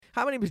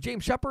Hi, my name is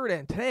James Shepard,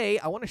 and today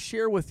I want to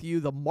share with you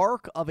the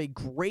mark of a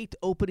great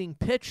opening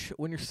pitch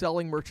when you're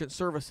selling merchant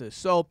services.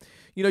 So,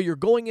 you're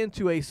going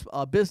into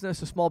a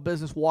business, a small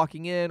business,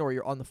 walking in, or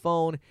you're on the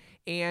phone,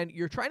 and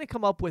you're trying to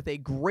come up with a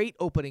great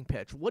opening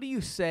pitch. What do you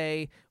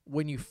say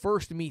when you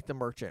first meet the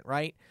merchant,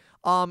 right?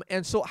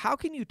 And so how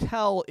can you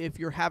tell if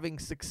you're having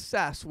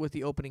success with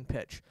the opening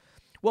pitch?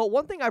 Well,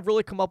 one thing I've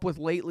really come up with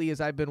lately is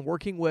I've been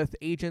working with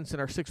agents in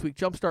our 6-week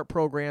Jumpstart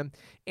program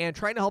and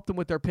trying to help them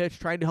with their pitch,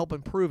 trying to help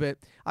improve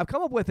it. I've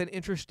come up with an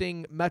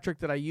interesting metric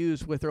that I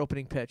use with their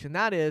opening pitch, and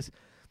that is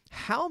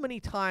how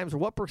many times or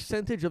what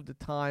percentage of the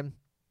time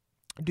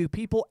do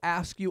people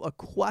ask you a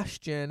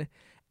question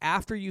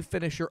after you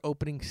finish your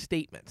opening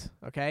statement,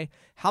 okay?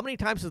 How many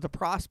times does the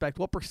prospect,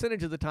 what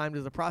percentage of the time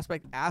does the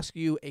prospect ask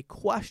you a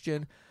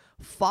question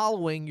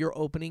following your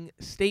opening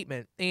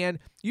statement? And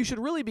you should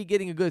really be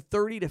getting a good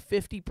 30 to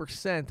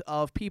 50%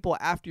 of people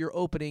after your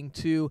opening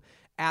to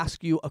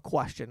ask you a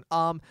question.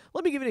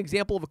 Let me give you an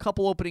example of a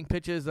couple opening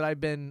pitches that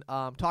I've been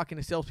talking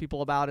to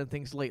salespeople about and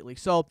things lately.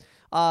 So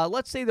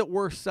let's say that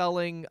we're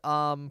selling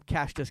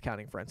cash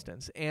discounting, for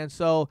instance. And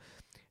so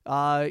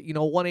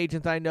one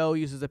agent I know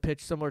uses a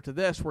pitch similar to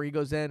this where he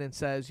goes in and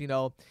says,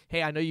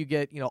 hey, I know you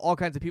get, all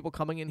kinds of people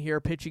coming in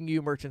here pitching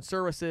you merchant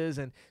services.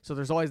 And so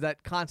there's always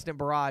that constant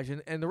barrage.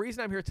 And the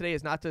reason I'm here today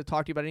is not to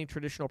talk to you about any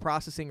traditional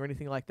processing or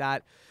anything like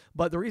that.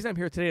 But the reason I'm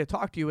here today to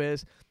talk to you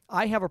is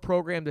I have a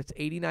program that's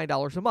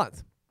 $89 a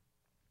month.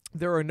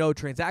 There are no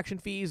transaction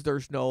fees.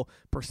 There's no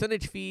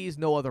percentage fees,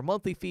 no other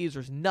monthly fees.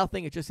 There's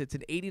nothing. It's an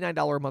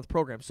 $89 a month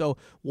program. So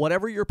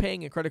whatever you're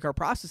paying in credit card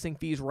processing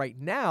fees right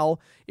now,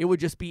 it would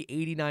just be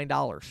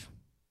 $89.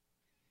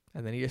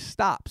 And then he just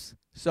stops.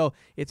 So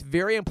it's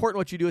very important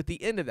what you do at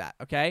the end of that,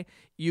 okay?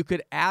 You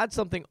could add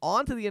something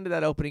onto the end of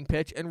that opening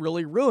pitch and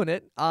really ruin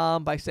it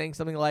by saying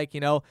something like,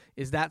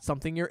 is that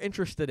something you're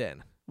interested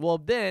in? Well,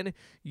 then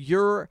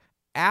you're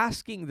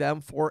asking them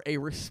for a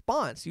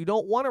response. You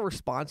don't want a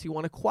response. You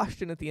want a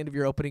question at the end of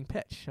your opening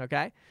pitch,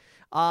 okay?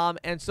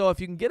 And so if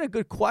you can get a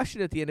good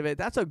question at the end of it,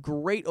 that's a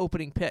great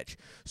opening pitch.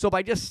 So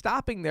by just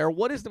stopping there,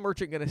 what is the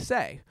merchant going to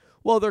say?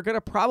 Well, they're going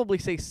to probably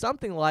say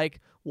something like,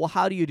 well,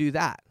 how do you do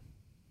that,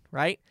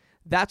 right?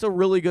 That's a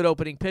really good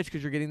opening pitch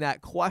because you're getting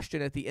that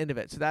question at the end of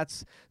it. So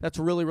that's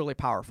really, really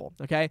powerful,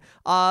 okay?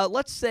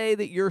 Let's say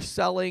that you're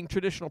selling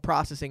traditional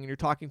processing and you're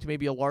talking to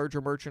maybe a larger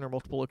merchant or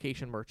multiple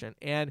location merchant,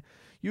 and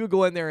you would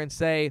go in there and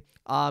say,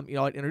 I'd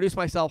introduce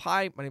myself.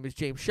 Hi, my name is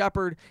James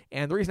Shepard,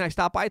 and the reason I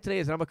stopped by today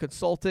is that I'm a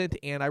consultant,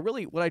 and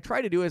what I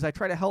try to do is I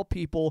try to help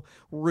people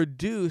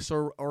reduce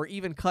or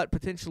even cut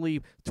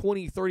potentially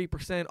 20,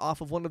 30%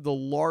 off of one of the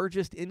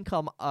largest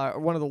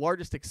one of the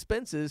largest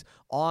expenses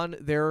on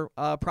their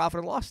profit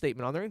and loss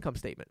statement, on their income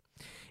statement.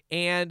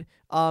 And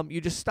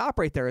you just stop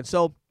right there. And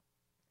so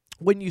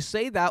when you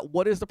say that,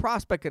 what is the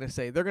prospect going to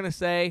say? They're going to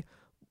say,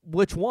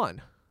 which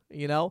one?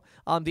 The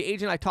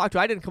agent I talked to,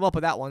 I didn't come up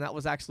with that one. That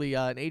was actually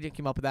an agent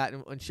came up with that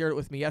and shared it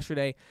with me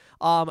yesterday.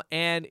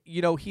 And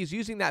he's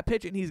using that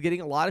pitch and he's getting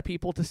a lot of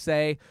people to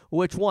say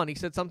which one. He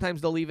said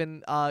sometimes they'll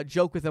even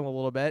joke with him a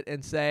little bit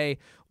and say,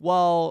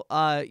 well,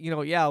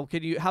 yeah,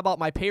 how about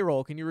my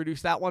payroll? Can you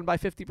reduce that one by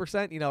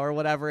 50%, or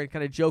whatever, and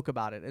kind of joke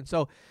about it. And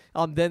so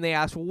then they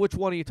ask, well, which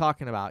one are you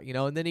talking about?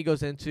 And then he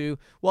goes into,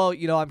 well,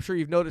 I'm sure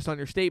you've noticed on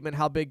your statement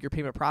how big your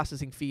payment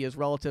processing fee is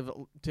relative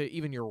to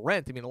even your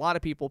rent. I mean, a lot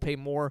of people pay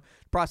more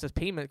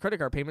credit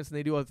card payments than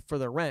they do for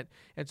their rent.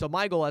 And so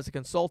my goal as a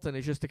consultant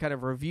is just to kind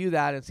of review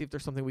that and see if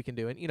there's something we can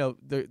do. And,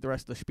 the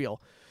rest of the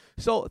spiel.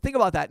 So think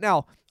about that.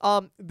 Now,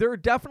 there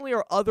definitely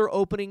are other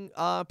opening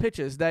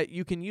pitches that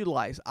you can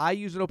utilize. I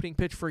used an opening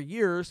pitch for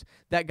years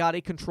that got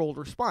a controlled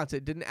response.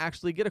 It didn't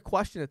actually get a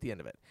question at the end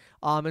of it.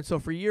 And so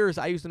for years,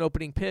 I used an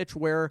opening pitch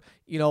where,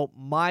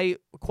 my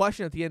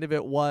question at the end of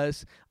it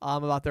was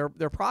about their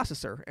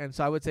processor. And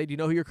so I would say, do you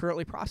know who you're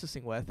currently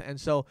processing with?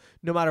 And so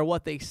no matter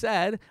what they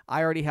said,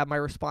 I already have my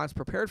response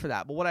prepared for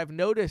that. But what I've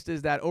noticed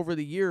is that over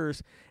the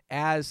years,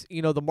 as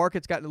the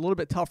market's gotten a little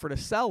bit tougher to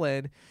sell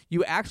in,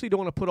 you actually don't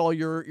want to put all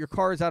your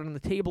cards out on the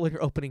table in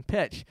your opening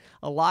pitch.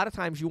 A lot of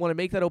times you want to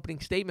make that opening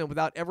statement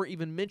without ever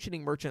even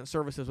mentioning merchant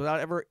services, without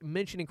ever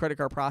mentioning credit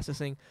card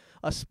processing,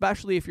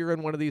 especially if you're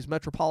in one of these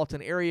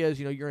metropolitan areas.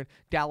 You're in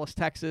Dallas,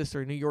 Texas,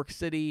 or New York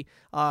City,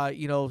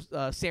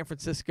 San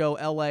Francisco,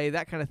 LA,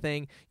 that kind of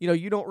thing.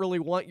 You don't really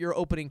want your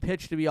opening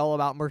pitch to be all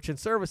about merchant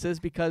services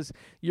because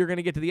you're going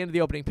to get to the end of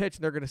the opening pitch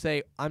and they're going to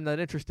say, I'm not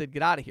interested,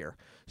 get out of here.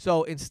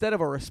 So instead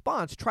of a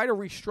response, try to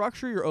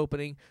restructure your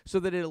opening so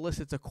that it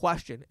elicits a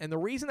question. And the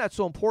reason that's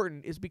so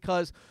important is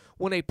because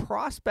when a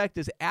prospect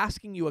is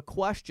asking you a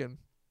question,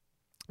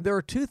 there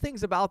are two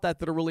things about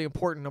that are really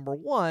important. Number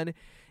one,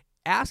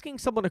 asking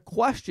someone a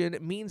question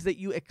means that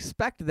you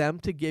expect them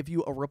to give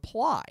you a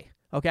reply,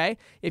 okay?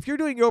 If you're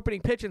doing your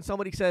opening pitch and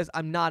somebody says,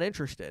 I'm not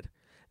interested,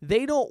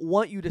 they don't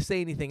want you to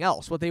say anything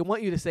else. What they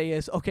want you to say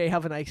is, okay,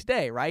 have a nice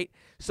day, right?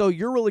 So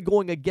you're really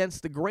going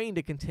against the grain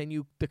to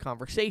continue the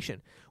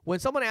conversation. When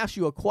someone asks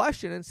you a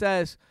question and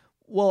says,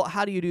 well,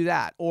 how do you do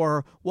that?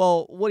 Or,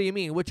 well, what do you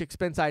mean? Which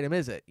expense item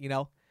is it?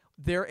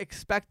 they're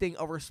expecting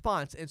a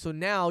response. And so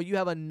now you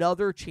have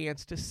another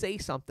chance to say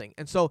something.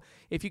 And so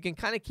if you can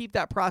kind of keep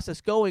that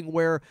process going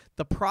where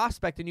the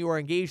prospect and you are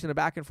engaged in a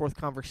back and forth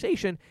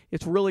conversation,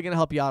 it's really going to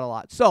help you out a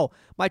lot. So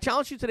my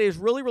challenge to you today is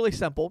really, really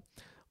simple.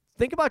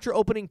 Think about your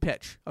opening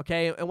pitch,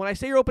 okay? And when I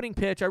say your opening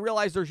pitch, I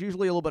realize there's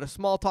usually a little bit of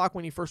small talk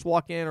when you first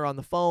walk in or on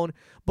the phone.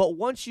 But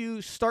once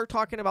you start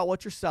talking about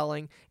what you're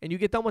selling and you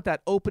get done with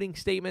that opening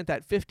statement,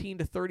 that 15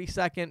 to 30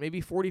 second,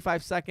 maybe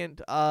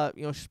 45-second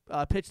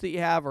pitch that you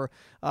have or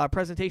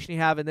presentation you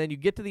have, and then you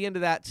get to the end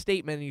of that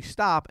statement and you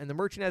stop and the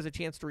merchant has a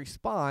chance to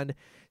respond,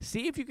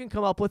 see if you can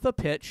come up with a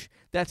pitch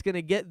that's going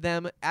to get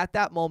them at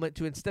that moment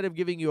to, instead of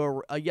giving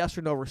you a yes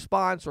or no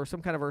response or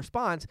some kind of a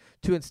response,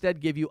 to instead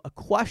give you a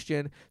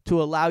question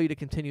to allow you to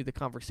continue the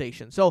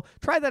conversation. So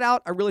try that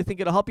out. I really think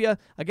it'll help you.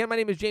 Again, my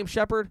name is James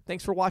Shepard.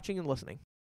 Thanks for watching and listening.